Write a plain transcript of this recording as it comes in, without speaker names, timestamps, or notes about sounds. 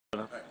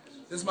Alright,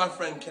 this is my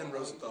friend Ken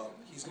Rosenthal.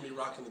 He's going to be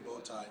rocking the bow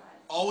tie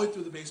all the way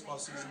through the baseball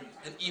season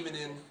and even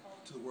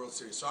into the World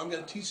Series. So I'm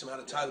going to teach him how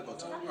to tie the bow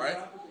tie. Alright?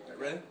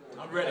 Ready?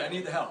 I'm ready. I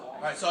need the help.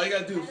 Alright, so all you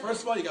got to do,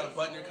 first of all, you got to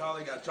button your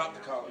collar, you got to drop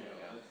the collar.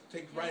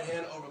 Take right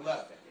hand over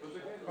left.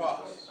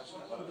 Cross.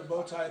 Put the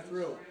bow tie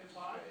through.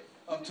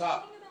 Up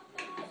top.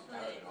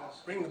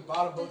 Bring the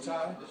bottom bow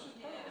tie.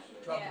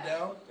 Drop it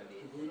down.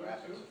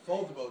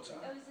 Fold the bow tie.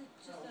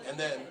 And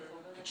then,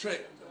 the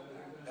trick,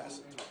 pass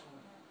it through.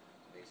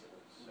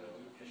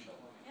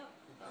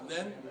 And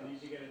then,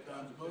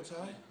 grab the bow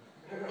tie.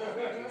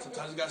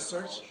 Sometimes you got to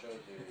search.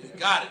 You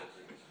got it.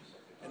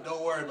 And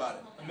don't worry about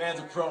it. The man's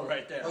a pro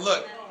right there. And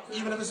look,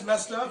 even if it's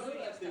messed up,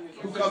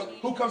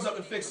 who comes up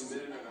and fixes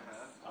it?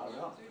 I don't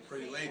know.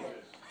 Pretty lady.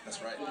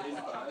 That's right.